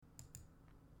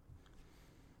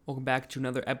Welcome back to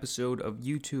another episode of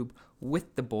YouTube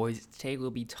with the boys. Today we'll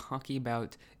be talking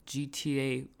about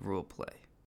GTA roleplay.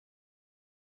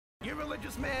 You're a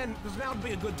religious man. Because now would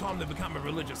be a good time to become a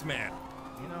religious man.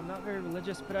 You know, I'm not very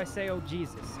religious, but I say, oh,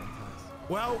 Jesus, sometimes.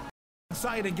 Well,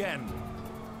 say it again.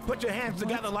 Put your hands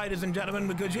together, ladies and gentlemen,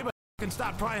 because you can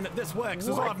start praying that this works,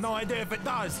 because I have no idea if it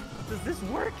does. Does this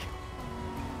work?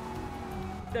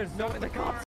 There's no way the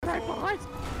cops right behind.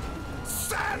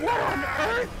 What on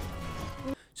earth?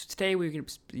 So today we're going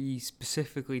to be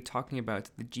specifically talking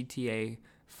about the GTA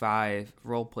 5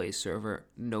 roleplay server,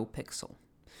 NoPixel.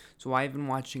 So I've been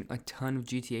watching a ton of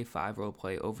GTA 5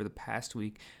 roleplay over the past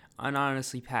week, and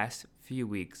honestly past few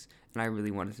weeks, and I really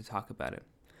wanted to talk about it.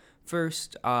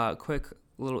 First, quick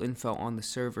little info on the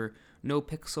server.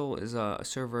 NoPixel is a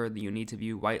server that you need to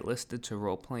be whitelisted to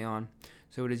roleplay on.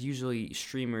 So it is usually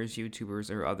streamers,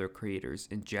 YouTubers, or other creators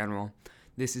in general.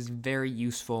 This is very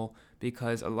useful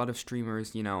because a lot of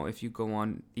streamers, you know, if you go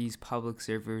on these public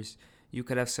servers, you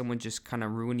could have someone just kind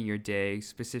of ruining your day,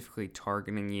 specifically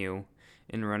targeting you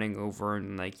and running over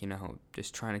and, like, you know,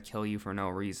 just trying to kill you for no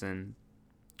reason.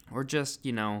 Or just,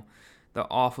 you know, the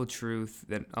awful truth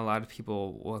that a lot of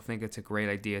people will think it's a great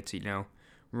idea to, you know,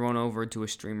 run over to a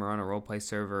streamer on a roleplay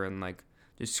server and, like,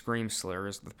 just scream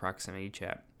slurs with proximity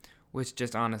chat, which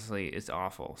just honestly is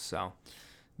awful. So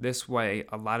this way,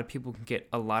 a lot of people can get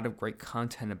a lot of great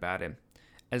content about it,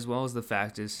 as well as the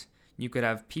fact is you could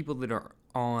have people that are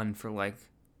on for like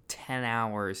 10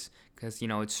 hours because, you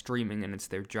know, it's streaming and it's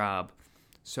their job.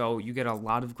 So you get a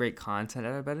lot of great content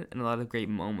out of it and a lot of great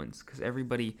moments because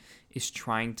everybody is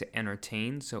trying to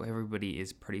entertain, so everybody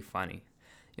is pretty funny.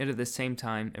 Yet at the same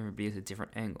time, everybody has a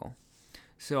different angle.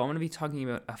 So I'm going to be talking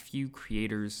about a few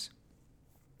creators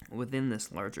within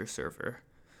this larger server.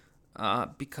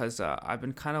 Because I've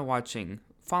been kind of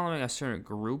following a certain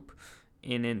group,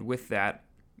 and with that,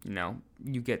 you know,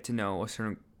 you get to know a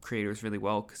certain creators really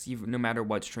well, because no matter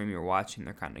what stream you're watching,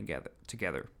 they're kind of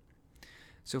together.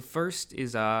 So first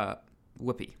is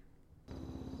Whippy.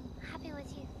 Happy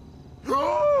with you.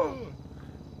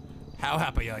 How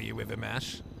happy are you with him,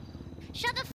 Ash?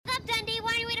 Shut the f up, Dundee.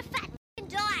 Why are you in a fat f***ing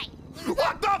die?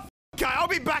 What the f***? Okay, I'll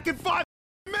be back in 5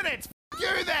 minutes. F***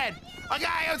 you then. Okay,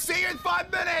 I'll see you in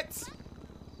 5 minutes.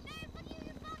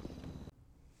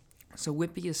 So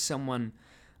Whippy is someone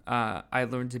I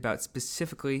learned about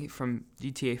specifically from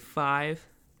GTA 5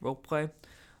 roleplay.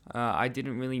 I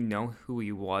didn't really know who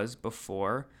he was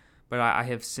before, but I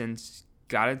have since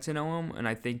gotten to know him, and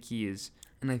I think he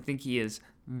is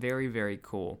very, very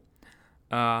cool.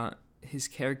 His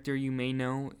character, you may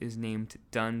know, is named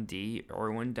Dundee,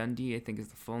 Orwin Dundee, I think is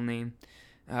the full name.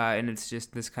 And it's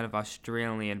just this kind of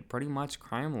Australian, pretty much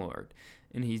crime lord.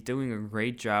 And he's doing a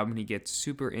great job, and he gets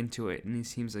super into it, and he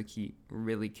seems like he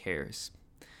really cares.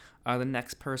 The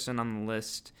next person on the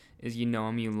list is, you know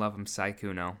him, you love him,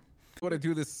 Sykkuno. Want to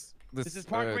do this? This is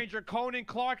Park Ranger Conan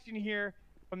Clarkson here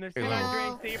from the San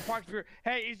Andreas State Parks.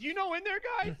 Hey, is in there,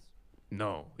 guys?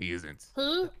 No, he isn't.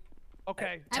 Who?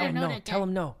 Okay. I don't know that Tell guy.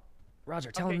 him no.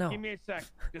 Roger, tell him no. Uh, Give me a sec.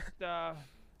 Just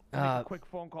make a quick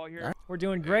phone call here. We're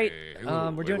doing great. Hey,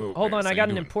 Hold on, I got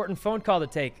an important phone call to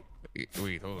take.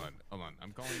 Wait, hold on.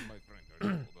 I'm calling my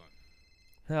friend.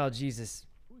 Hold on. Oh, Jesus.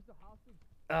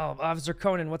 Oh, Officer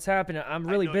Conan, what's happening? I'm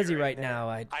really busy right now.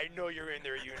 I know you're in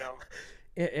there, you know.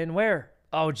 And where?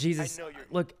 Oh, Jesus. I know you're...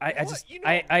 Look, I What? just... You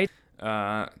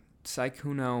know...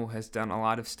 Sykkuno has done a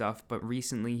lot of stuff, but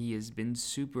recently he has been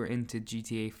super into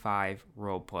GTA 5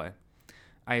 roleplay.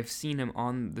 I have seen him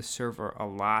on the server a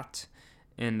lot,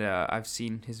 and I've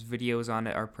seen his videos on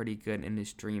it are pretty good, and his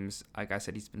streams, like I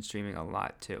said, he's been streaming a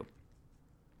lot too.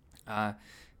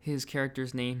 His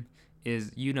character's name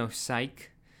is, you know,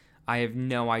 Syke. I have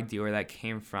no idea where that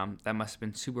came from. That must have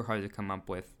been super hard to come up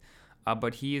with.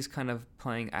 But he is kind of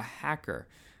playing a hacker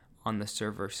on the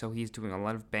server, so he's doing a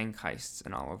lot of bank heists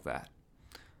and all of that.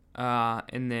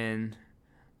 And then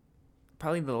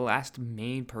probably the last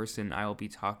main person I will be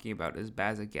talking about is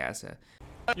Bazza Gazza.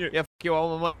 Yeah, f you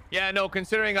all. Yeah, no,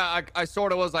 considering I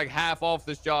sort of was like half off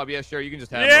this job, yeah, sure, you can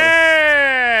just have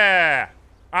Yeah!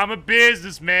 I'm a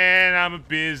businessman.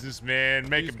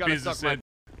 Making business.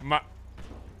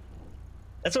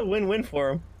 That's a win-win for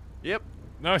him. Yep.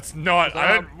 No, it's not.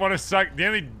 I don't want to suck. The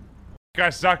only I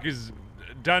suck is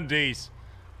Dundee's.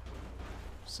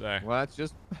 So. Well, that's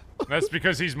just... That's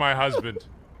because he's my husband.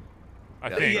 I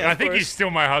think. Yeah, I think he's still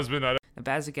my husband. Now,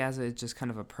 Bazza Gazza is just kind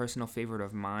of a personal favorite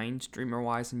of mine,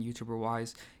 streamer-wise and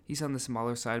YouTuber-wise. He's on the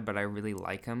smaller side, but I really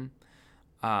like him.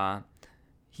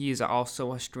 He is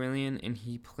also Australian, and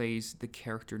he plays the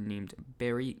character named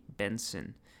Barry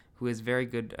Benson, who is very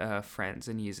good friends,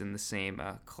 and he is in the same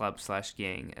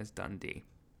club/gang as Dundee.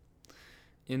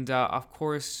 And of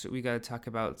course, we got to talk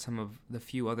about some of the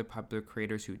few other popular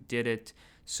creators who did it.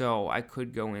 So I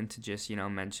could go into just,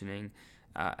 mentioning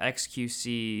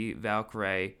XQC,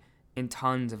 Valkyrie, and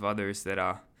tons of others that,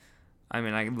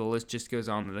 the list just goes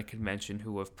on that I could mention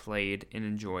who have played and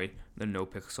enjoyed the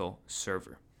NoPixel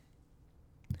server.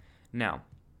 Now,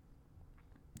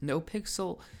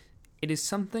 NoPixel, it is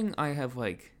something I have,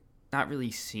 not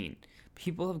really seen.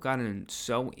 People have gotten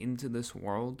so into this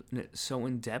world, and it's so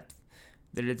in-depth,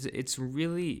 that it's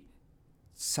really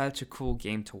such a cool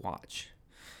game to watch.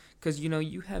 Because,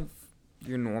 you have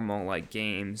your normal,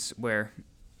 games where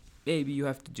maybe you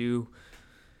have to do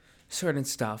certain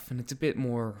stuff, and it's a bit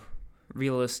more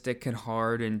realistic and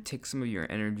hard and takes some of your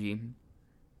energy.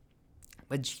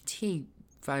 But GTA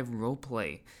 5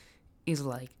 roleplay is,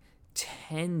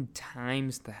 10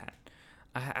 times that.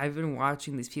 I've been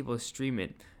watching these people stream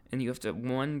it, and you have to,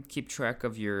 one, keep track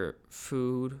of your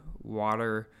food,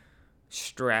 water,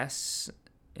 stress,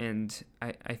 and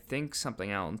I think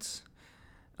something else,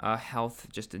 health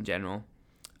just in general.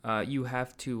 You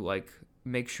have to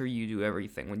make sure you do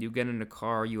everything. When you get in a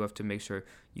car, you have to make sure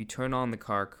you turn on the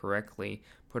car correctly,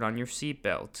 put on your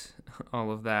seatbelt,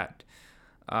 all of that.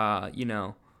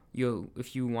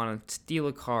 If you want to steal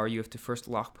a car, you have to first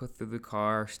lock through the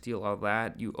car, steal all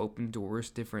that. You open doors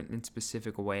different in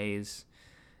specific ways.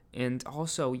 And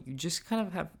also, you just kind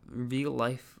of have real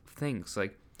life things.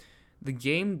 The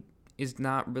game is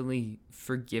not really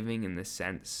forgiving in the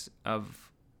sense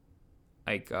of,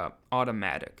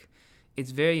 automatic.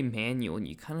 It's very manual, and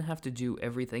you kind of have to do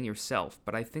everything yourself.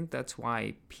 But I think that's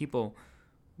why people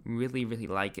really, really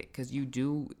like it. Because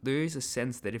there is a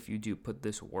sense that if you do put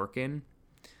this work in,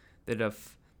 that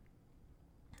if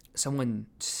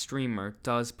streamer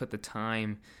does put the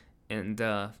time and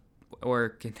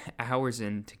work and hours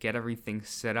in to get everything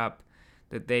set up,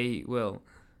 that they will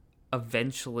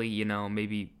eventually,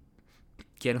 maybe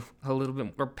get a little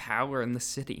bit more power in the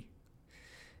city.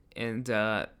 And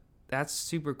that's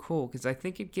super cool, because I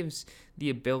think it gives the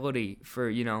ability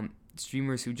for,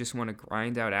 streamers who just want to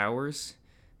grind out hours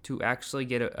to actually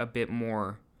get a bit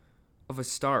more of a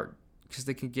start, because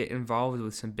they can get involved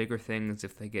with some bigger things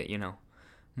if they get,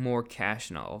 more cash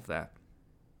and all of that.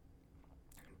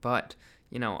 But,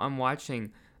 I'm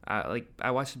watching,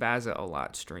 I watch Bazza a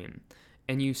lot stream,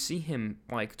 and you see him,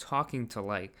 talking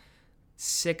to,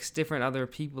 6 different other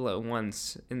people at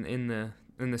once in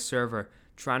the server,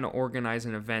 trying to organize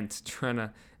an event, trying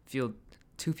to field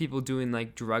 2 people doing,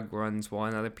 drug runs, while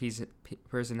another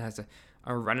person has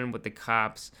a run-in with the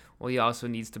cops. Well, he also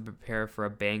needs to prepare for a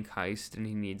bank heist, and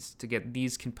he needs to get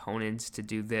these components to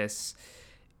do this.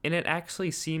 And it actually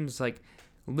seems like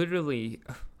literally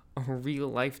a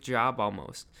real-life job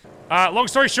almost. Long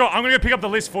story short, I'm going to go pick up the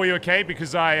list for you, okay?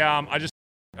 Because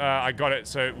I got it.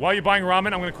 So while you're buying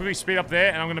ramen, I'm going to quickly speed up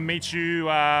there, and I'm going to meet you,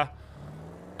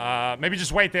 maybe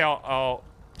just wait there. I'll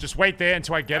just wait there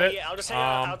until I get it. Yeah, I'll just hang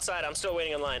out outside. I'm still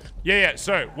waiting in line. Yeah.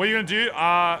 So what you're going to do,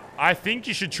 I think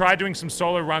you should try doing some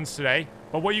solo runs today.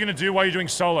 But what you're going to do while you're doing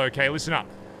solo, okay, listen up.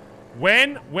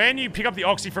 When you pick up the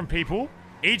oxy from people,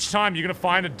 each time you're going to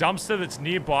find a dumpster that's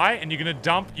nearby, and you're going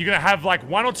to have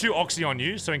 1 or 2 oxy on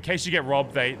you, so in case you get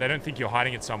robbed, they don't think you're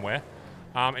hiding it somewhere.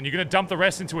 And you're going to dump the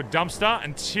rest into a dumpster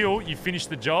until you finish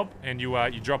the job and you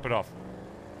drop it off.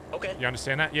 Okay. You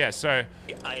understand that? Yeah, so...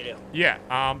 Yeah, I do.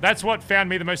 Yeah, that's what found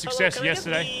me the most success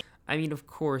yesterday. I mean, of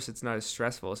course, it's not as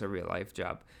stressful as a real-life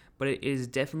job, but it is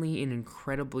definitely an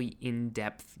incredibly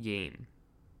in-depth game.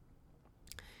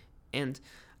 And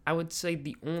I would say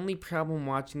the only problem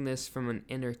watching this from an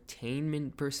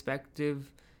entertainment perspective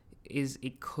is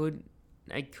it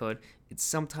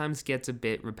sometimes gets a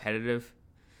bit repetitive.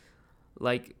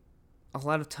 A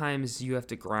lot of times you have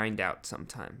to grind out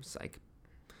sometimes.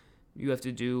 You have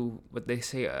to do what they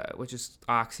say, which is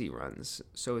oxy runs.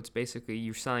 So it's basically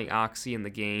you're selling oxy in the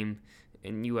game,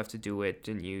 and you have to do it,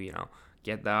 and you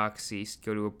get the oxy,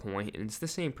 go to a point, and it's the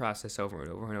same process over and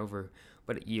over and over,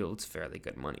 but it yields fairly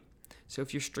good money. So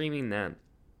if you're streaming that,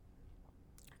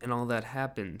 and all that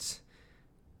happens,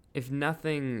 if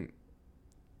nothing,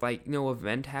 no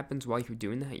event happens while you're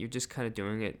doing that, you're just kind of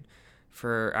doing it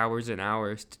for hours and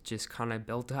hours to just kind of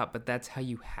build up. But that's how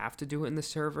you have to do it in the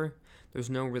server. There's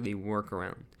no really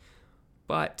workaround.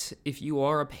 But if you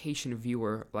are a patient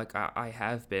viewer, like I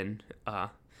have been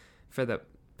for the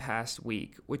past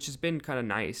week, which has been kind of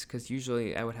nice, because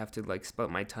usually I would have to split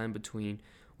my time between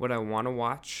what I want to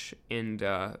watch and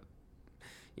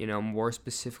more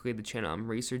specifically the channel I'm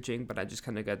researching, but I just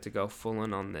kind of got to go full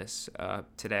in on this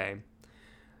today.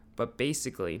 But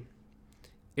basically,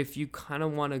 if you kind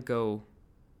of want to go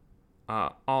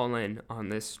all in on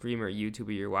this streamer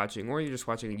YouTuber you're watching, or you're just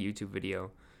watching a YouTube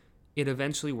video, it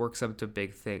eventually works up to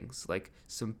big things, like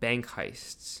some bank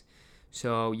heists.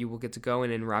 So you will get to go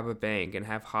in and rob a bank and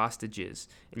have hostages,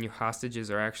 and your hostages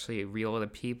are actually real other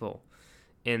people.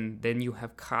 And then you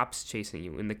have cops chasing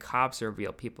you, and the cops are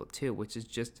real people too, which is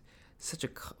just such a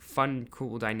fun,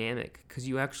 cool dynamic, because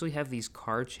you actually have these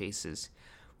car chases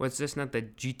where it's just not the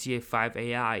GTA 5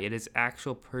 AI, it is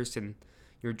actual person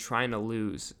you're trying to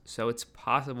lose. So it's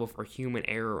possible for human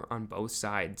error on both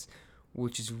sides,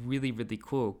 which is really, really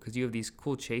cool, because you have these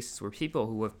cool chases where people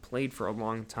who have played for a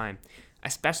long time,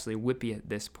 especially Whippy at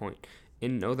this point,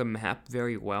 and know the map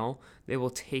very well, they will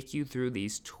take you through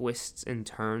these twists and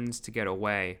turns to get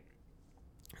away.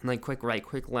 And like quick right,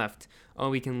 quick left. Oh,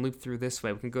 we can loop through this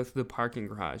way. We can go through the parking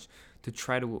garage to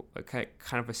try to kind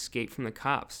of escape from the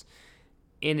cops.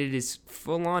 And it is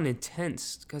full on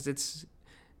intense, because it's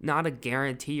not a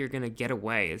guarantee you're going to get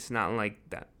away. It's not like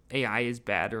that AI is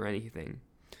bad or anything.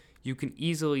 You can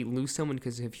easily lose someone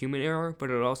because of human error, but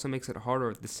it also makes it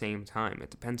harder at the same time. It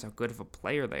depends how good of a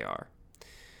player they are.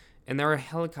 And there are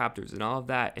helicopters and all of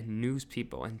that, and news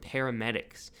people and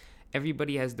paramedics.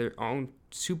 Everybody has their own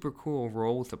super cool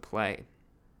role to play.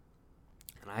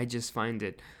 And I just find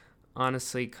it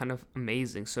honestly kind of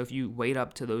amazing. So if you wait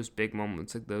up to those big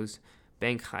moments, like those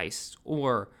bank heists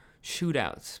or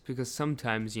shootouts, because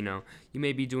sometimes, you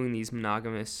may be doing these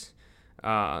monogamous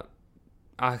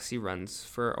oxy runs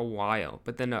for a while,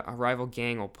 but then a rival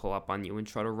gang will pull up on you and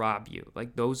try to rob you.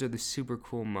 Like, those are the super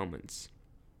cool moments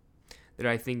that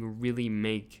I think really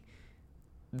make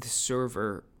the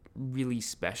server really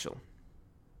special.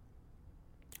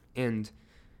 And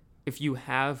if you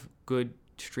have good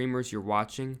streamers you're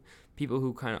watching, people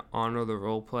who kind of honor the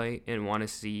roleplay and want to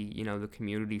see, the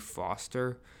community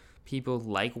foster people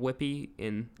like Whippy,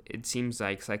 and it seems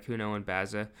like Sykkuno and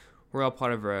Bazza, we're all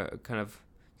part of a kind of,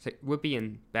 Whippy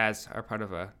and Baz are part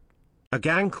of a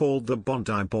gang called the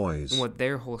Bondi Boys. And what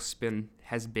their whole spin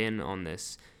has been on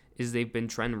this is they've been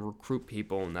trying to recruit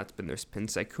people, and that's been their spin.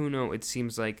 Sykkuno, it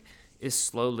seems like, is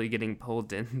slowly getting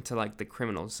pulled into like the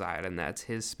criminal side, and that's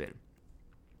his spin.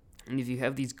 And if you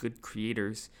have these good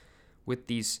creators with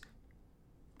these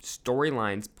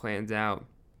storylines planned out,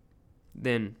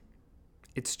 then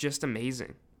it's just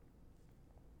amazing.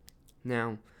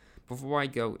 Now, before I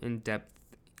go in depth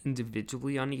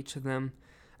individually on each of them,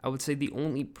 I would say the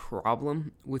only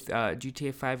problem with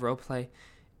GTA 5 roleplay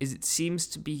is it seems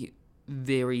to be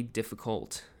very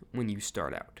difficult when you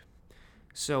start out.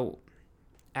 So,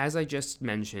 as I just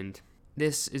mentioned,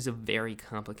 this is a very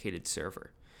complicated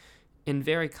server. In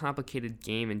very complicated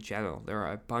game in general, there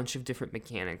are a bunch of different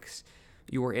mechanics.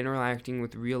 You are interacting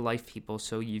with real life people,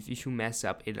 so if you mess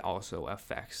up, it also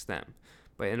affects them.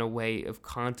 But in a way of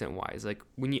content-wise, like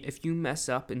if you mess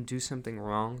up and do something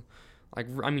wrong,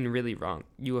 really wrong,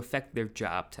 you affect their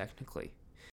job technically.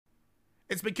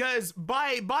 It's because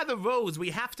by the rules, we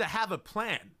have to have a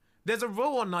plan. There's a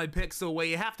rule on NoPixel where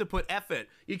you have to put effort.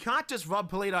 You can't just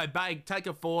rob Polito Bank, take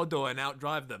a four-door, and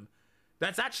outdrive them.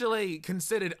 That's actually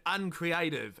considered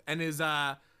uncreative and is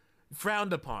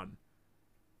frowned upon.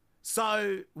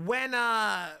 So when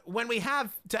we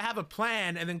have to have a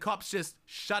plan and then cops just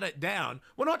shut it down,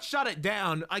 well, not shut it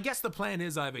down, I guess the plan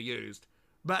is overused,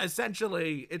 but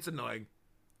essentially it's annoying,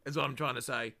 is what I'm trying to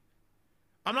say.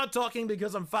 I'm not talking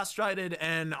because I'm frustrated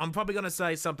and I'm probably going to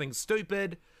say something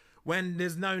stupid when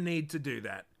there's no need to do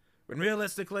that. When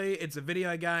realistically, it's a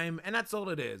video game and that's all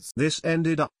it is. This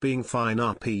ended up being fine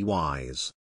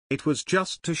RP-wise. It was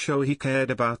just to show he cared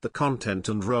about the content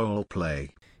and role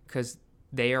play. Because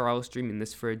they are all streaming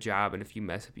this for a job, and if you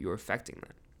mess up, you're affecting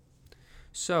that.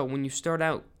 So when you start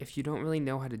out, if you don't really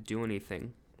know how to do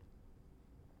anything,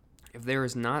 if there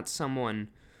is not someone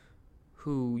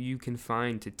who you can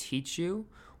find to teach you,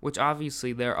 which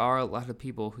obviously there are a lot of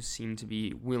people who seem to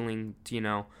be willing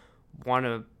to, want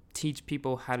to teach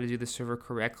people how to do the server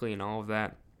correctly and all of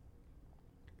that,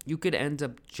 you could end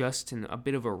up just in a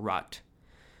bit of a rut.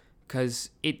 Because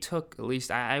it took, at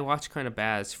least I watched kind of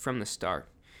Baz from the start,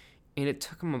 and it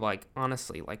took him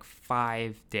honestly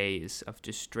 5 days of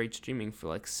just straight streaming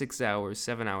for 6 hours,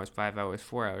 7 hours, 5 hours,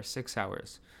 4 hours, 6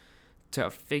 hours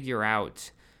to figure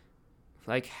out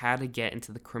how to get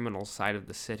into the criminal side of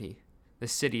the city. The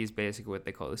city is basically what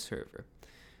they call the server.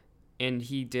 And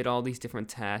he did all these different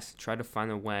tasks, tried to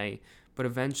find a way, but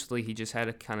eventually he just had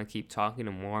to kind of keep talking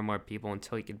to more and more people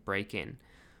until he could break in,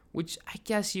 which I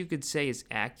guess you could say is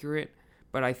accurate,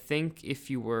 but I think if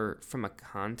you were from a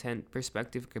content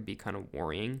perspective, it could be kind of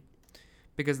worrying.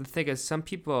 Because the thing is, some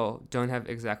people don't have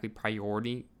exactly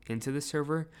priority into the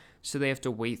server, so they have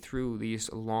to wait through these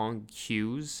long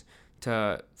queues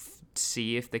to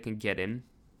see if they can get in.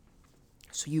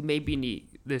 So you maybe need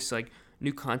this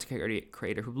new content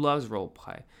creator who loves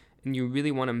roleplay, and you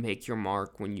really want to make your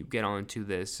mark when you get onto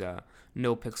this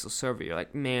no pixel server. You're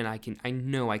like, man, I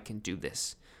know I can do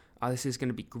this. This is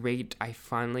gonna be great. I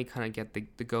finally kind of get the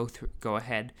go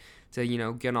ahead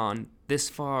to get on this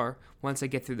far. Once I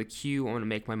get through the queue, I want to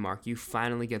make my mark. You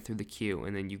finally get through the queue,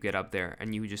 and then you get up there,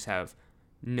 and you just have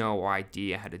no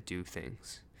idea how to do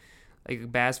things.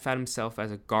 Like Baz found himself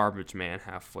as a garbage man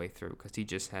halfway through because he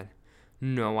just had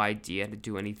no idea how to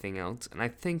do anything else, and I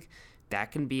think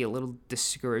that can be a little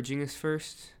discouraging at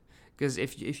first, because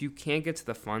if you can't get to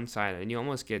the fun side, and you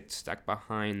almost get stuck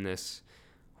behind this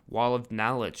wall of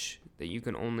knowledge that you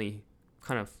can only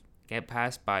kind of get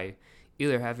past by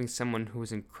either having someone who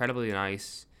is incredibly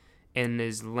nice and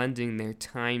is lending their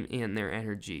time and their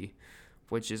energy,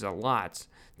 which is a lot,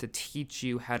 to teach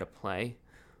you how to play,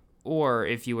 or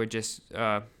if you were just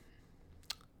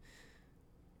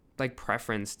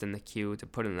preferenced in the queue to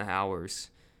put in the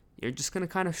hours, you're just going to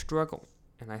kind of struggle.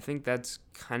 And I think that's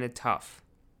kind of tough.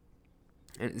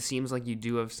 And it seems like you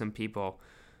do have some people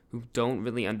who don't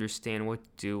really understand what to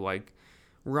do. Like,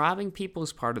 robbing people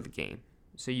is part of the game.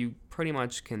 So you pretty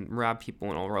much can rob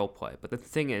people in a roleplay. But the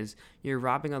thing is, you're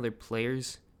robbing other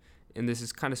players, and this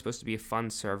is kind of supposed to be a fun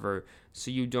server,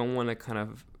 so you don't want to kind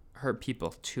of hurt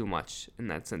people too much in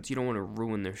that sense. You don't want to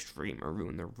ruin their stream or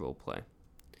ruin their roleplay.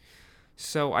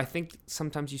 So I think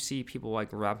sometimes you see people like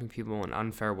robbing people in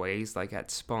unfair ways, like at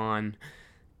spawn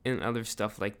and other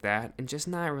stuff like that, and just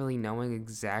not really knowing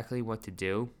exactly what to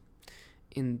do.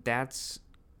 And that's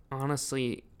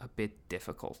honestly a bit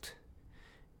difficult.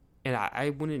 And I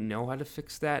wouldn't know how to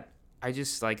fix that. I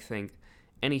just think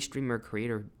any streamer or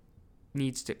creator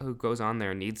who goes on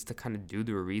there needs to kind of do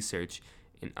their research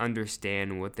and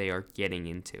understand what they are getting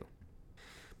into.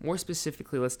 More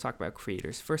specifically, let's talk about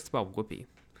creators. First of all, Whippy.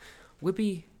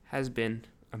 Whippy has been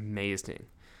amazing.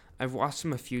 I've watched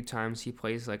him a few times. He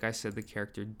plays, like I said, the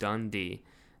character Dundee.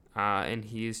 And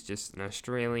he is just an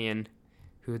Australian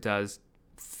who does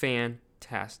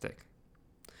fantastic.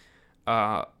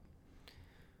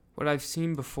 What I've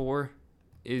seen before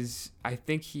is I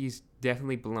think he's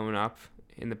definitely blown up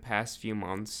in the past few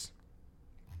months.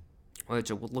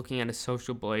 Looking at his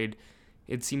social blade,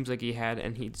 it seems like he had,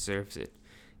 and he deserves it.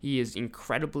 He is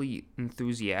incredibly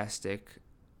enthusiastic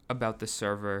about the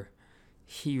server.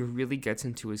 He really gets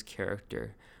into his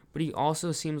character, but he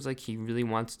also seems like he really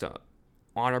wants to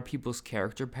honor people's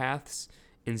character paths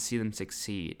and see them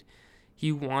succeed.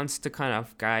 He wants to kind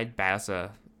of guide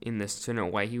Bazza in this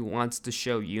certain way. He wants to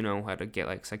show how to get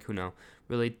like Sykkuno,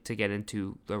 really to get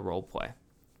into the roleplay.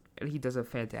 And he does a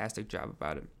fantastic job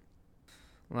about it.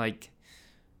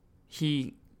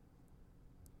 He's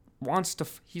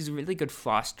really good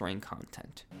fostering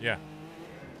content. Yeah.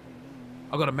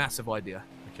 I got a massive idea.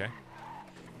 Okay.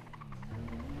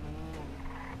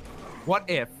 What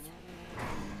if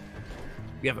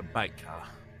we have a bait car?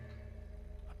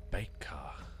 A bait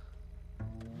car?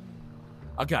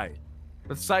 Okay.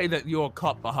 Let's say that you're a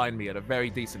cop behind me at a very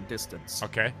decent distance.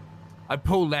 Okay. I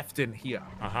pull left in here.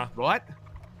 Uh-huh. Right?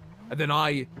 And then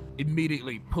I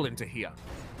immediately pull into here.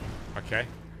 Okay.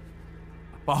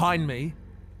 Behind me,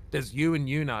 there's you and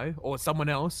Yuno, or someone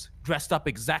else, dressed up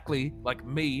exactly like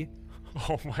me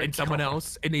and someone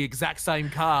else in the exact same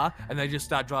car, and they just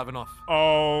start driving off.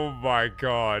 Oh my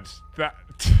god.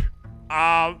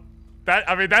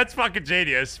 That's fucking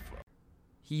genius.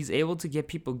 He's able to get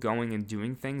people going and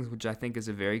doing things, which I think is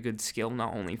a very good skill,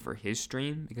 not only for his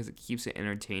stream, because it keeps it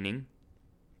entertaining,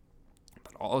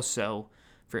 but also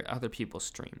for other people's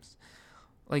streams.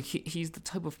 He's the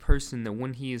type of person that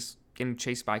when he is getting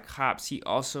chased by cops, he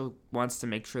also wants to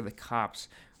make sure the cops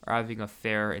are having a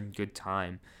fair and good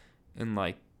time, and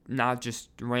not just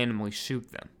randomly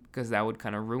shoot them, because that would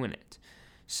kind of ruin it.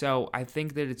 So I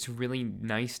think that it's really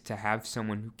nice to have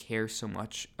someone who cares so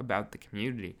much about the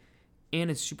community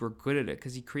and is super good at it,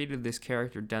 because he created this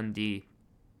character Dundee,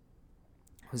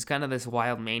 who's kind of this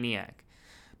wild maniac,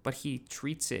 but he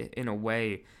treats it in a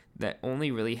way that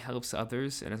only really helps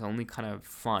others and is only kind of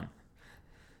fun.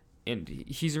 And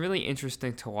he's really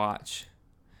interesting to watch.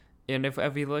 And if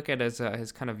we look at his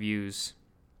kind of views,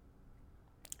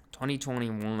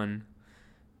 2021,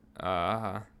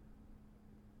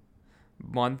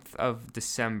 month of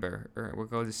December, or we'll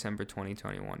go December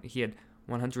 2021, he had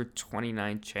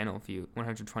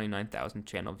 129,000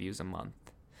 channel views a month.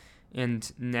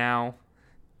 And now,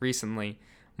 recently,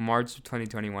 March of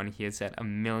 2021, he has at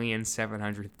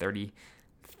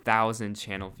 1,730,000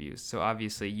 channel views. So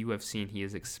obviously, you have seen he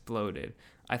has exploded.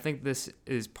 I think this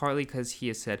is partly because he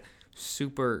has had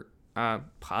super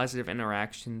positive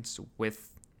interactions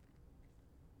with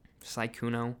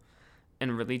Sykkuno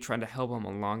and really tried to help him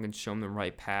along and show him the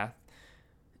right path.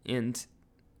 and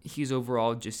he's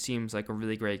overall just seems like a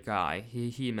really great guy.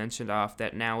 He mentioned off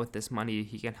that now with this money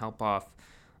he can help off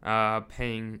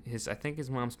paying his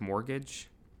mom's mortgage.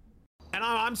 And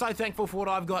I'm so thankful for what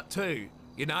I've got too.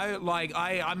 You know, like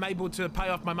I'm able to pay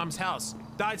off my mum's house.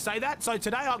 Don't say that. So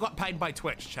today I got paid by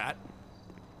Twitch, chat.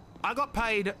 I got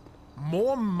paid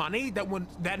more money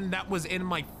than that was in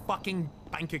my fucking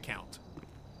bank account.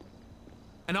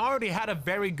 And I already had a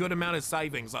very good amount of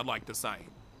savings, I'd like to say.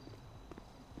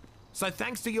 So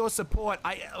thanks to your support,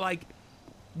 I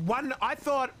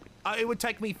thought it would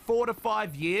take me 4 to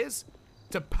 5 years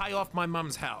to pay off my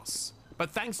mum's house.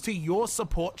 But thanks to your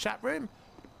support, chat room,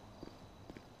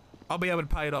 I'll be able to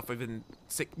pay it off within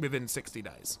 60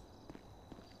 days.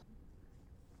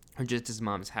 Or just his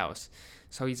mom's house.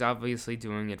 So he's obviously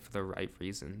doing it for the right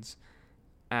reasons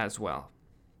as well.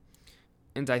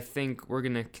 And I think we're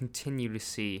going to continue to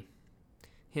see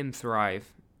him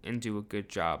thrive and do a good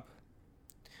job.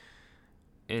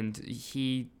 And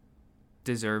he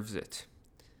deserves it.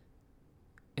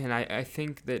 And I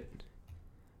think that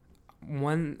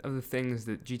one of the things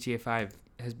that GTA 5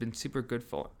 has been super good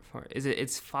for is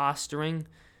it's fostering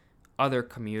other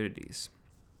communities.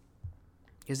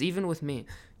 Because even with me,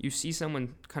 you see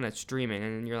someone kind of streaming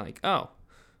and you're like, oh,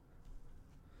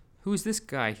 who's this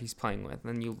guy he's playing with?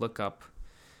 And then you look up,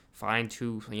 find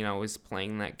who, is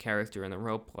playing that character in the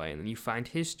roleplay. And then you find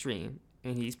his stream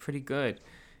and he's pretty good.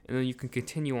 And then you can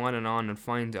continue on and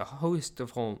find a host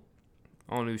of all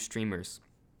new streamers.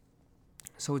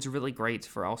 So it's really great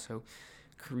for also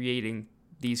creating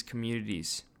these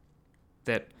communities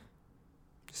that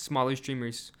smaller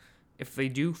streamers, if they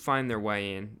do find their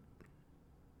way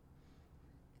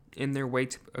in their way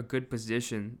to a good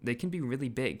position, they can be really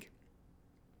big.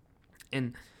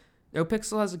 And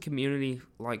NoPixel has a community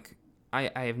like I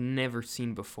have never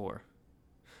seen before.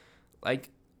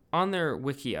 Like on their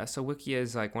Wikia, so Wikia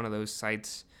is like one of those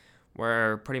sites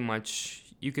where pretty much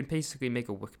you can basically make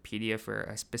a Wikipedia for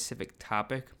a specific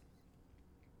topic.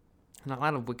 And a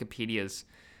lot of Wikipedias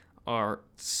are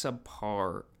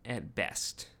subpar at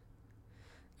best.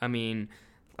 I mean,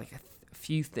 like a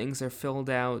few things are filled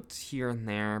out here and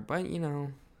there, but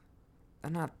they're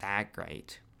not that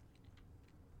great.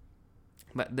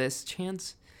 But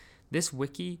this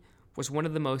wiki was one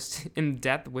of the most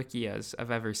in-depth wikias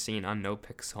I've ever seen on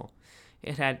NoPixel.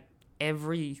 It had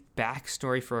every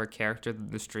backstory for a character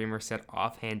that the streamer said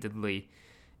offhandedly,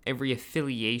 every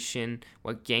affiliation,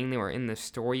 what gang they were in, the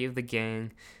story of the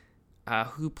gang,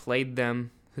 who played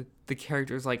them, the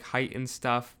character's like height and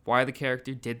stuff, why the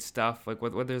character did stuff, like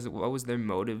what was their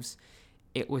motives.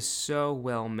 It was so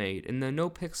well made, and the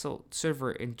NoPixel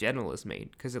server in general is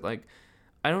made because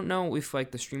I don't know if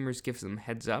the streamers give them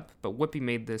heads up, but Whippy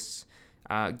made this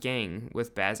gang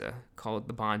with Bazza called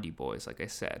the Bondi Boys, like I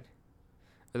said.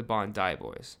 Or the Bondi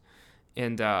Boys.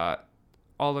 And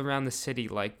all around the city,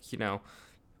 the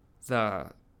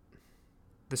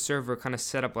server kind of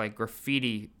set up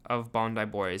graffiti of Bondi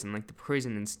Boys and the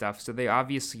prison and stuff, so they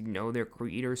obviously know their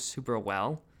creators super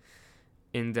well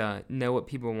and know what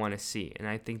people want to see. And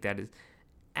I think that is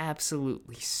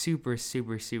absolutely super,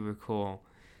 super, super cool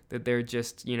that they're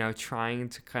just, trying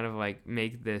to kind of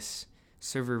make this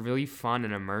server really fun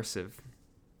and immersive.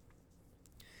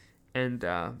 And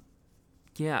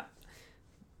yeah,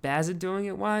 Bazza doing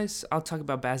it wise, I'll talk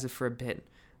about Bazza for a bit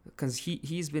because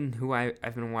he's been who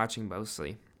I've been watching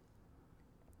mostly.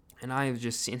 And I have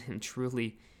just seen him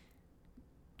truly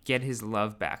get his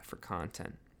love back for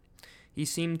content. He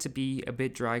seemed to be a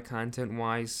bit dry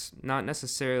content-wise, not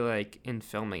necessarily in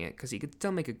filming it, because he could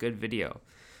still make a good video.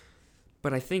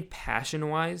 But I think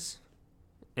passion-wise,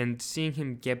 and seeing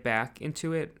him get back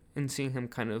into it, and seeing him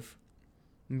kind of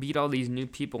meet all these new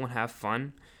people and have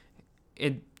fun,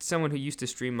 and someone who used to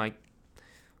stream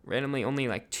randomly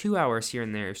only 2 hours here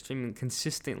and there, streaming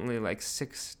consistently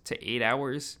 6 to 8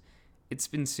 hours, it's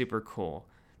been super cool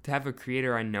to have a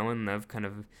creator I know and love kind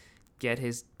of get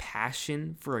his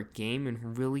passion for a game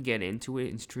and really get into it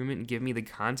and stream it and give me the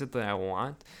content that I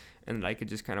want and that I could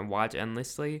just kind of watch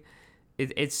endlessly.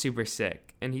 It's super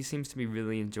sick, and he seems to be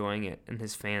really enjoying it, and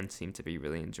his fans seem to be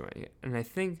really enjoying it. And I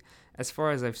think, as far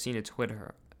as I've seen at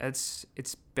Twitter, it's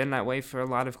been that way for a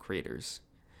lot of creators,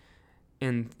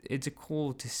 and it's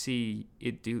cool to see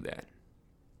it do that.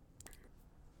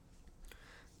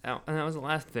 Now, and that was the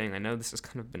last thing. I know this has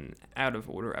kind of been an out of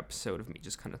order episode of me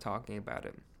just kind of talking about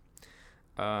it.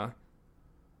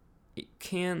 It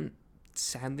can,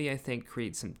 sadly, I think,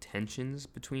 create some tensions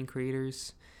between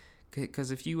creators.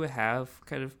 Because if you have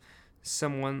kind of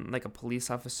someone like a police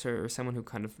officer or someone who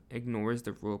kind of ignores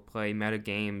the roleplay, meta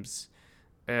games,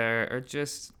 or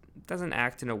just doesn't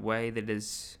act in a way that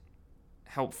is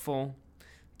helpful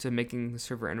to making the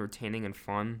server entertaining and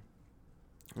fun.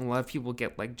 A lot of people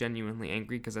get like genuinely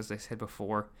angry because, as I said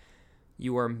before,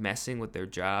 you are messing with their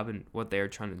job and what they are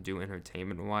trying to do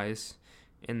entertainment wise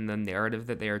in the narrative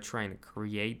that they are trying to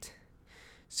create.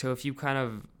 So if you kind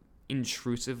of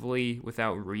intrusively,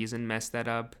 without reason, mess that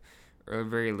up, or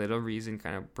very little reason,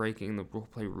 kind of breaking the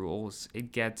roleplay rules,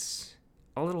 it gets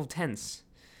a little tense.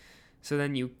 So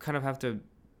then you kind of have to,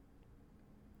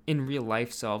 in real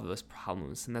life, solve those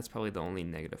problems, and that's probably the only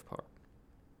negative part.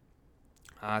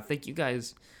 Thank you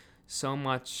guys so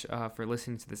much for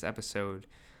listening to this episode.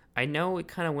 I know it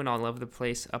kind of went all over the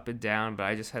place, up and down, but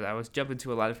I was jumping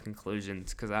to a lot of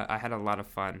conclusions because I had a lot of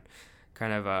fun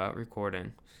kind of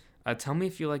recording. Tell me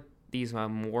if you like these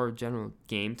more general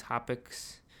game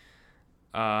topics.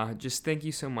 Just thank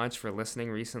you so much for listening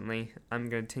recently. I'm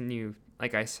going to continue,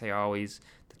 like I say always,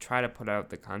 to try to put out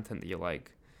the content that you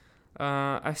like.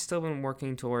 I've still been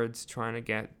working towards trying to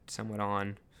get someone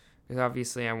on, because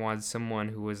obviously I wanted someone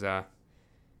who was,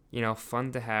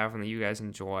 fun to have and that you guys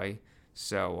enjoy.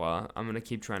 So I'm going to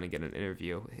keep trying to get an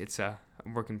interview. It's a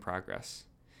work in progress.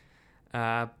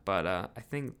 But I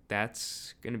think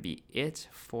that's going to be it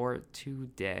for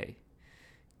today.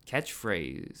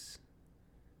 Catchphrase.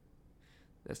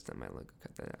 That's not my logo.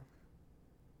 Cut that out.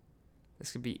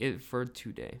 This could be it for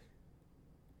today.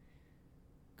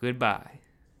 Goodbye.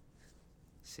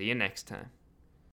 See you next time.